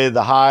game. enjoy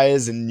the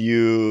highs and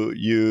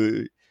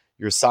you're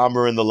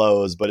somber in the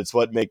lows. But it's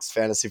what makes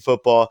fantasy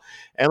football.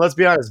 And let's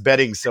be honest,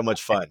 betting so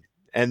much fun.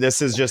 And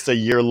this is just a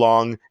year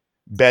long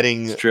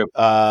It's betting. true.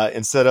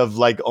 Instead of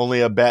like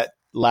only a bet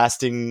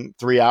lasting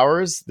 3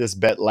 hours, this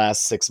bet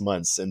lasts 6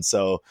 months, and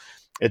so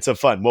it's a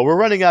fun. Well, we're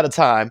running out of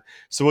time,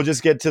 so we'll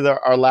just get to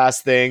our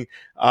last thing.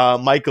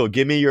 Michael,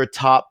 give me your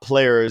top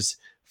players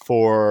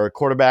for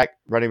quarterback,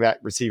 running back,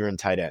 receiver, and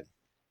tight end.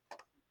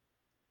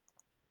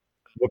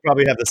 We'll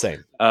probably have the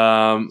same.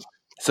 Um,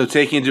 so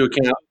taking into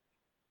account,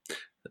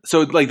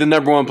 so like the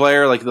number one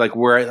player, like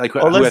where like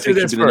Oh, who I let's do think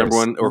should this be the number first.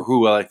 one, or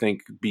who I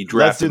think be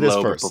Let's do drafted this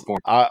low but first. perform.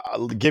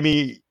 Give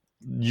me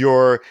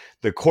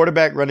the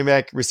quarterback, running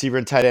back, receiver,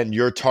 and tight end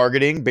you're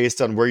targeting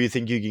based on where you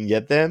think you can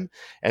get them,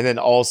 and then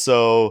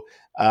also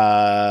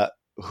uh,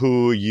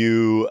 who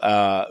you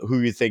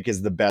think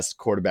is the best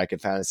quarterback in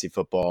fantasy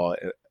football,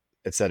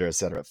 et cetera, et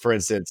cetera. For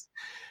instance,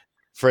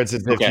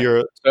 if Okay.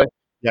 you're So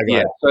yeah, go yeah.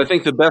 ahead. So I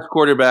think the best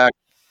quarterback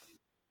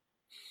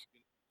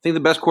think the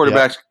best Yep.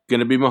 quarterback's going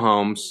to be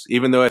Mahomes,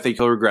 even though I think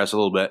he'll regress a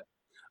little bit.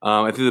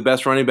 I think the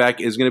best running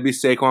back is going to be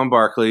Saquon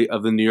Barkley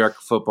of the New York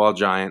Football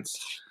Giants.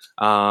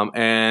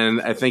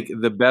 And I think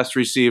the best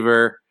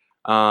receiver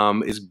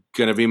is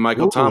going to be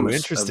Michael Ooh, Thomas of the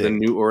interesting.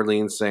 New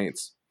Orleans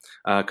Saints.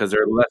 Because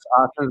there are less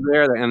options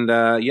there,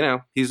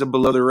 and he's a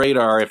below the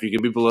radar. If you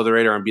can be below the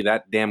radar and be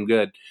that damn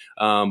good,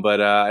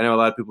 but I know a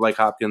lot of people like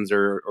Hopkins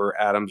or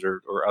Adams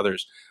or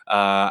others.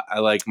 I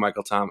like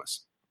Michael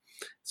Thomas.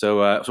 So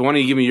why don't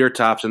you give me your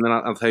tops, and then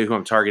I'll tell you who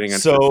I'm targeting for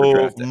So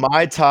draft day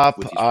my top,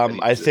 with each I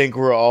position. think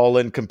we're all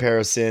in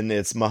comparison.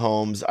 It's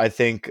Mahomes. I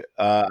think,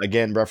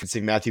 again,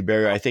 referencing Matthew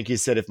Berry, I think he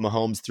said if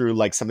Mahomes threw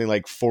like something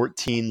like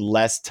 14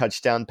 less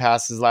touchdown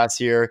passes last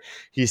year,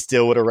 he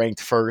still would have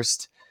ranked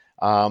first.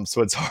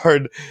 So it's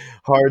hard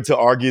to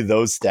argue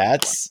those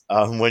stats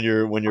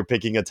when you're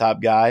picking a top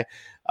guy.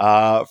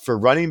 For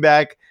running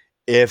back,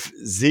 if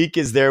Zeke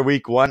is there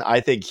week one,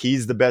 I think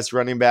he's the best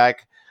running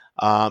back.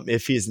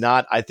 If he's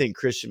not, I think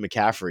Christian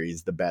McCaffrey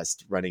is the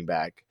best running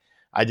back.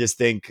 I just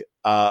think,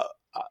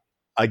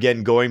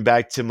 again, going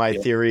back to my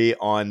Yeah. theory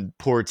on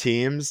poor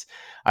teams,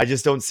 I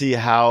just don't see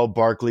how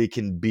Barkley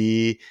can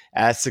be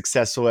as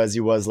successful as he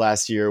was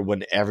last year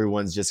when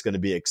everyone's just going to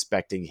be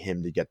expecting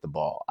him to get the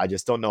ball. I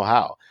just don't know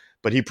how.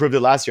 But he proved it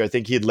last year. I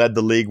think he led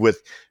the league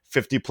with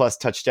 50 plus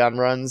touchdown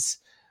runs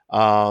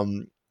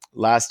um,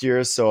 last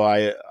year. So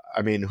I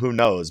mean, who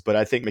knows? But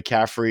I think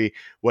McCaffrey,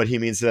 what he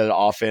means to that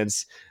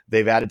offense,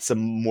 they've added some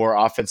more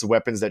offensive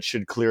weapons that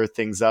should clear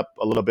things up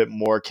a little bit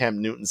more. Cam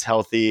Newton's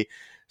healthy.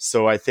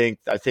 So I think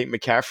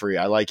McCaffrey,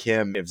 I like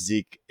him if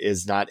Zeke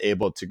is not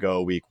able to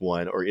go week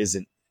one or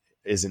isn't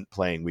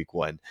playing week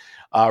one.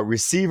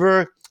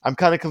 Receiver, I'm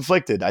kind of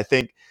conflicted. I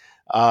think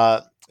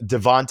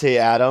Devontae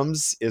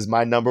Adams is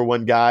my number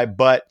one guy,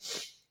 but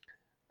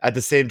at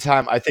the same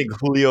time, I think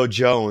Julio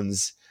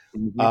Jones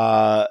Mm-hmm.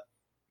 uh,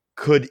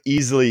 could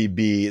easily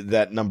be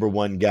that number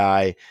one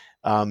guy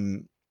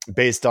um,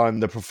 based on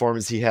the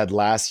performance he had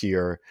last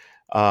year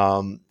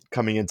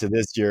coming into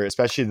this year,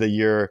 especially the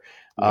year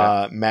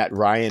Yeah. Matt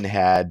Ryan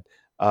had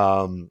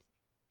um,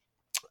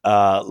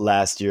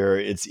 last year.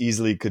 It's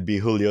easily could be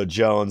Julio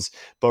Jones,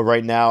 but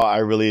right now I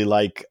really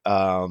like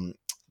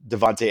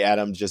Devontae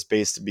Adams just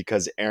based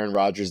because Aaron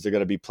Rodgers they're going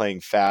to be playing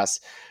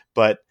fast.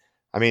 But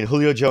I mean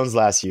Julio Jones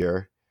last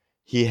year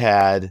he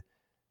had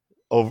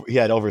over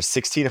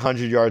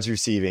 1,600 yards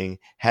receiving,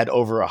 had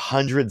over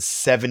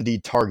 170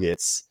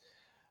 targets,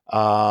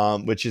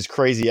 which is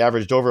crazy. He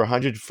averaged over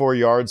 104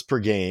 yards per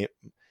game,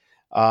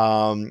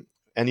 and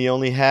he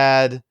only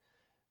had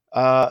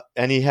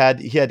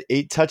he had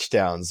 8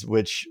 touchdowns,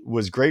 which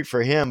was great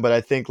for him. But I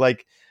think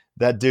like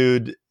that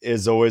dude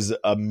is always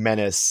a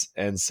menace,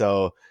 and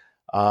so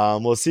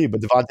we'll see.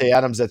 But Devontae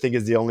Adams, I think,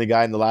 is the only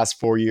guy in the last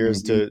 4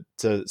 years Mm-hmm.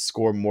 to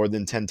score more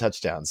than 10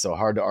 touchdowns. So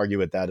hard to argue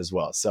with that as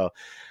well. So,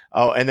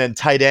 oh, and then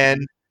tight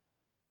end.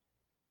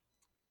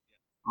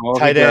 All he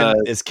Tight does.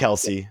 end is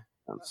Kelsey.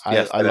 I,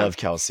 Yes, I tight end. love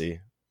Kelsey.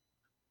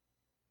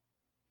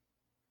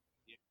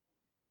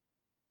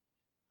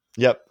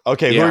 Yep.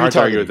 Okay, who Yeah, are you hard to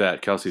argue with targeting?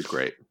 that. Kelsey's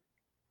great.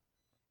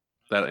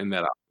 That in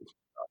that.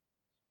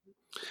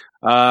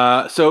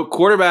 So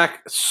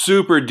quarterback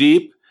super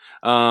deep,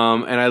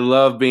 and I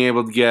love being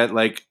able to get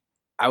like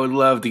I would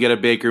love to get a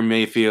Baker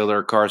Mayfield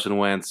or Carson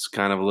Wentz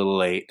kind of a little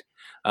late.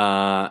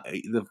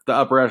 The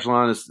upper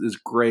echelon is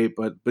great,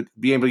 but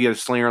being able to get a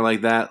slinger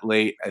like that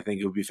late, I think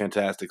it would be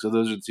fantastic. So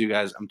those are the two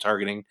guys I'm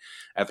targeting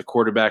at the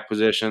quarterback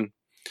position.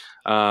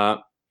 Uh,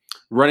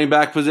 Running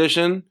back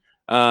position,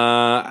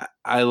 I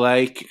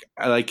like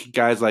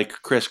guys like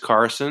Chris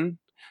Carson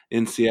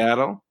in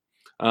Seattle.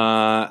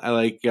 I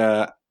like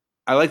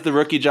the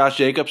rookie Josh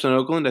Jacobs in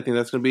Oakland. I think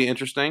that's going to be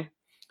interesting.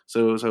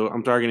 So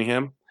I'm targeting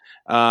him.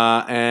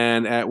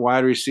 And at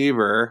wide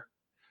receiver,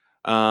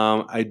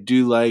 I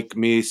do like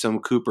me some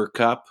Cooper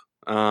Cup.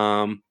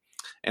 And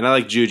I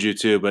like Juju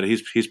too, but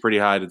he's pretty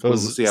high. We'll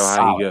Those see how high he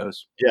solid.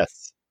 goes.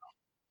 Yes.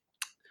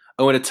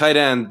 Oh, and a tight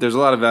end. There's a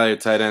lot of value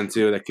at tight end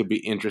too that could be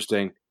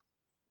interesting.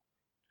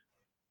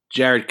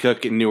 Jared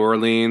Cook in New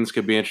Orleans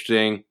could be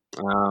interesting.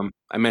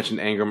 I mentioned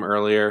Ingram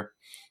earlier.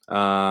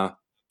 Uh,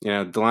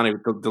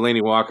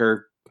 Delaney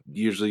Walker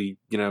usually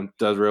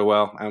does real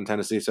well out in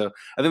Tennessee. So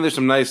I think there's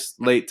some nice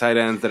late tight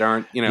ends that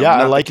aren't Yeah, I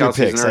not the like your Kelseys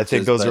and picks. I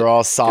think Ertzes, those are but all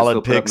can still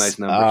solid put up picks. nice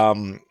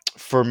numbers.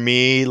 For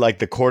me, like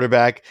the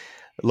quarterback,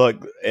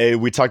 look,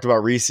 we talked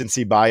about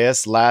recency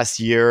bias. Last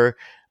year,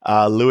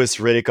 Lewis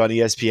Riddick on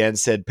ESPN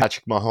said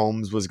Patrick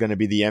Mahomes was going to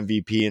be the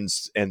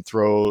MVP and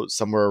throw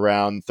somewhere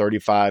around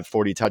 35,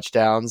 40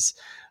 touchdowns.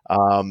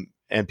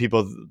 And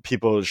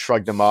people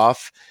shrugged him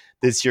off.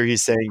 This year,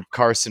 he's saying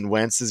Carson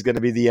Wentz is going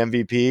to be the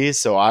MVP.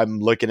 So I'm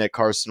looking at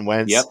Carson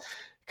Wentz Yep.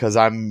 because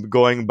I'm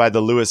going by the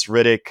Lewis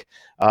Riddick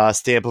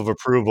stamp of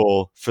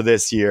approval for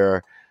this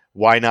year.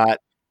 Why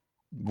not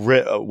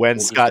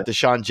Wentz got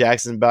Interesting. Deshaun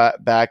Jackson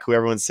back, who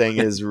everyone's saying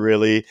is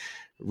really,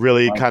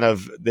 really kind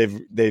of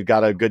they've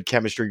got a good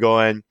chemistry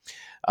going.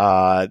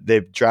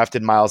 They've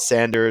drafted Miles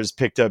Sanders,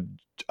 picked up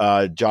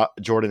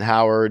Jordan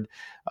Howard.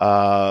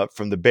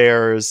 from the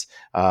Bears.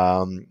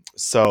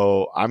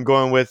 So I'm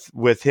going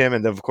with him,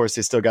 and then of course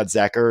they still got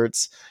Zach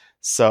Ertz.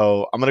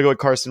 So I'm gonna go with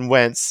Carson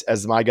Wentz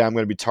as my guy. I'm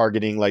gonna be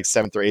targeting like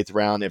seventh or eighth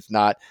round. If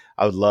not,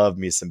 I would love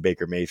me some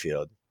Baker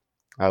Mayfield.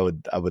 I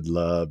would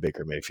love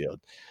Baker Mayfield.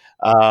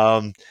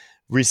 Um,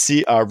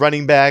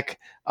 running back.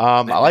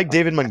 I like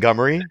David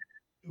Montgomery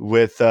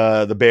with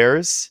the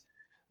Bears.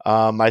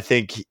 I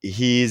think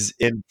he's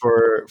in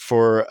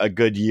for a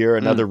good year.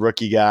 Another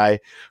rookie guy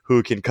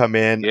who can come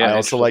in. I Yeah, also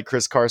interesting. like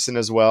Chris Carson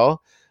as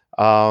well.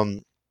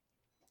 Um,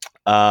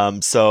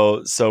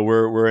 so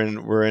we're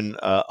in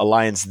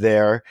alliance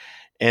there,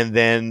 and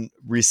then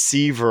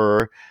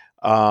receiver.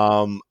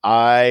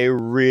 I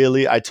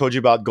told you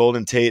about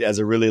Golden Tate as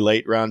a really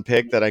late round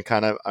pick that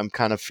I'm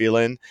kind of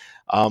feeling.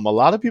 A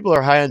lot of people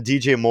are high on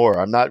DJ Moore.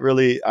 I'm not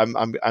really. I'm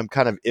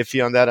kind of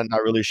iffy on that. I'm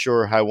not really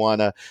sure how I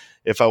wanna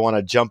if I want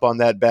to jump on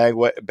that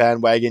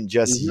bandwagon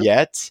just Hmm.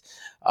 yet.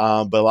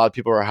 But a lot of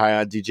people are high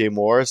on DJ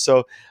Moore,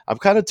 so I'm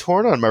kind of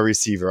torn on my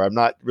receiver. I'm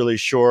not really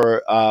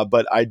sure,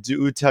 but I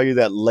do tell you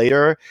that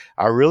later.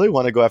 I really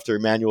want to go after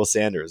Emmanuel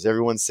Sanders.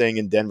 Everyone's saying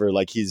in Denver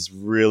like he's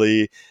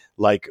really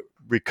like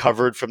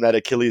recovered from that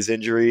Achilles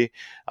injury.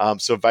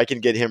 So if I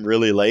can get him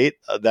really late,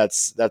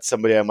 that's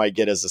somebody I might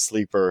get as a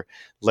sleeper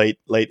late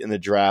in the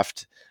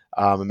draft.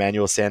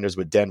 Emmanuel Sanders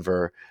with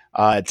Denver.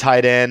 At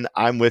tight end,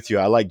 I'm with you.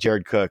 I like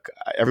Jared Cook.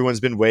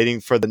 Everyone's been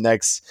waiting for the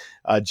next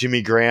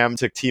Jimmy Graham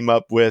to team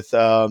up with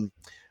Drew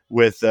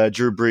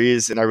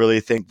Brees, and I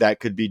really think that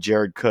could be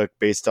Jared Cook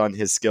based on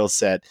his skill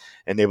set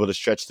and able to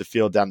stretch the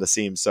field down the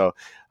seam. So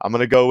I'm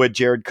going to go with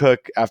Jared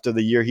Cook after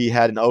the year he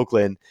had in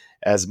Oakland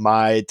as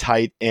my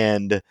tight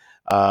end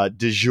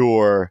du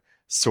jour,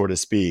 so to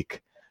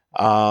speak.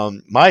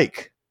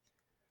 Mike,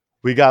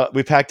 we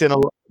packed in a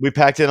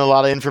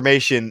lot of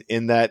information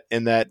in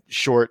that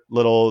short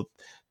little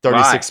Right.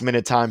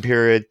 36-minute time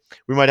period.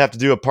 We might have to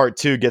do a part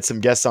two, get some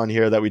guests on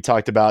here that we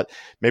talked about,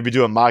 maybe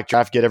do a mock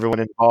draft, get everyone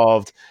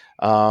involved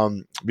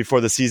before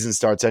the season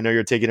starts. I know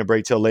you're taking a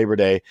break till Labor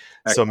Day,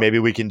 so Excellent. maybe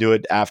we can do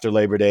it after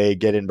Labor Day,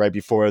 get in right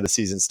before the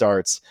season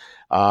starts.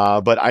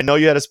 But I know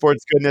you had a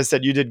sports goodness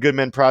that you did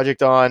Goodman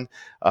Project on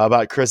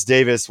about Chris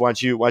Davis. Why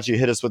don't you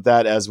hit us with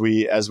that as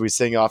we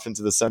sing off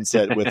into the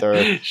sunset with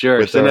our Sure.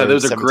 with So no, there our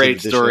was a 17th great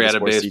edition of story the out of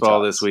Sports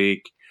baseball this Detox.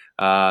 week.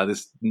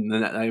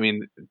 I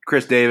mean,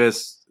 Chris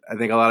Davis. I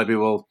think a lot of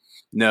people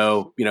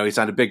know. He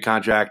signed a big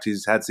contract.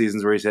 He's had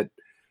seasons where he's hit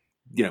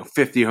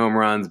 50 home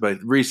runs, but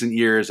recent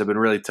years have been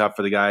really tough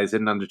for the guy. He's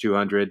hitting under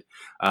 200.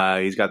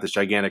 He's got this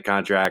gigantic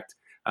contract.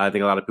 I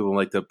think a lot of people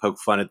like to poke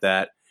fun at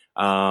that.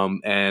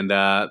 And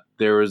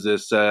there was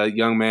this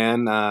young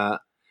man,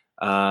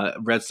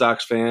 Red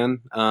Sox fan,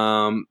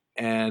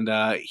 and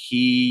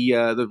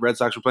the Red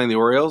Sox were playing the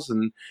Orioles,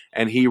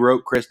 and he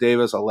wrote Chris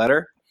Davis a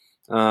letter.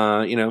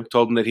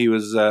 Told him that he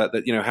was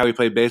how he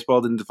played baseball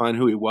didn't define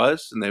who he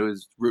was, and they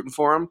was rooting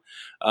for him.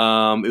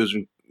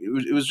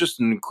 It was just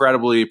an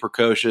incredibly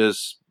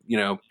precocious,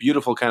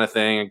 beautiful kind of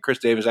thing. And Chris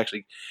Davis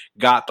actually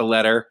got the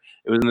letter.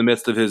 It was in the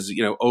midst of his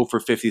 0 for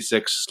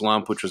 56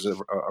 slump, which was a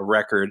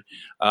record.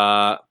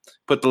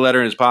 Put the letter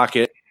in his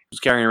pocket, was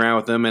carrying around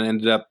with him, and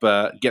ended up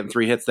getting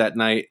 3 hits that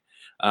night,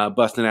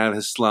 busting out of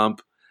his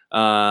slump.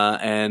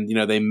 And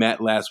they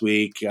met last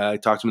week. I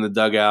talked to him in the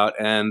dugout,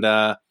 and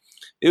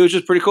it was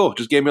just pretty cool.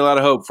 Just gave me a lot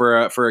of hope for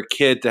a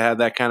kid to have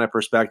that kind of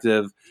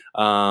perspective,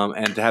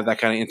 and to have that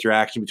kind of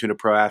interaction between a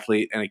pro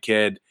athlete and a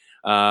kid,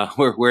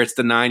 where it's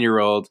the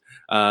 9-year-old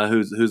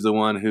who's the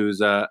one who's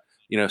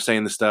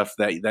saying the stuff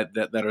that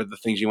are the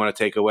things you want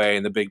to take away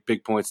and the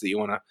big points that you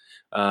want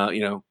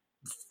to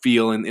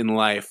feel in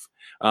life.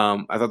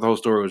 I thought the whole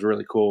story was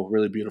really cool,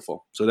 really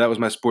beautiful. So that was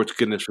my sports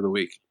goodness for the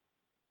week.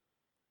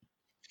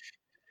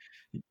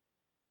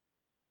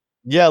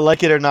 Yeah,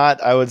 like it or not,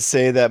 I would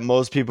say that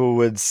most people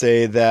would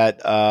say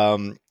that a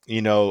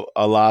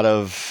lot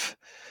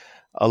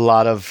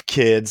of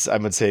kids, I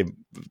would say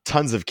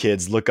tons of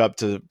kids look up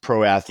to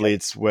pro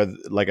athletes, whether,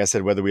 like I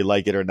said, whether we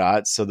like it or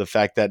not. So the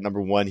fact that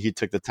number one, he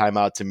took the time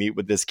out to meet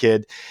with this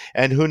kid,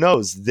 and who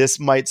knows, this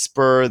might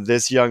spur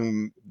this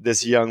young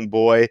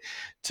boy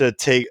to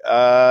take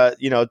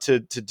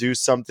to do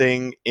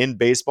something in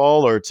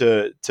baseball, or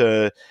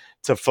to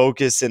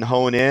focus and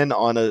hone in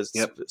on a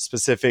Yep.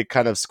 specific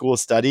kind of school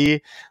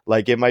study.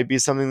 Like it might be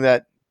something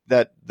that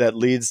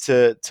leads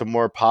to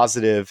more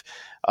positivity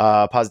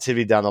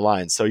down the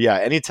line. So yeah,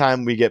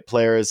 anytime we get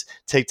players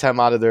take time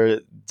out of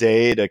their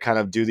day to kind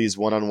of do these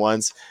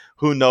one-on-ones,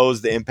 who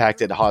knows the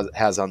impact it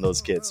has on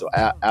those kids. So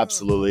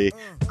absolutely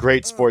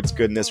great sports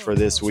goodness for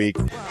this week.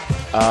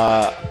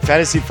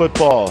 Fantasy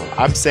football,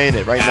 I'm saying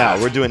it right now.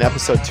 We're doing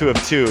episode 2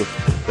 of 2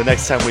 the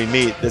next time we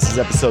meet. This is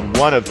episode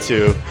 1 of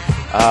 2.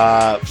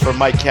 For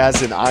Mike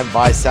Kazin, I'm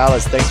Vi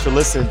Salas. Thanks for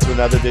listening to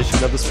another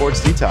edition of the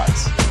Sports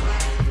Detox.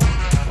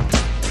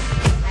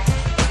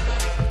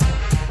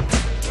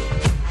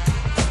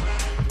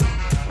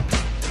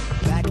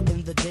 Back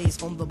in the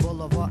days on the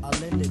boulevard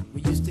of Linden,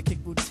 we used to kick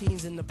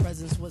routines and the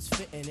presence was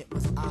fitting. It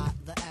was I,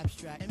 the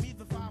abstract, and me,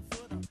 the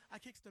 5-footer. I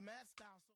kicks the mad style.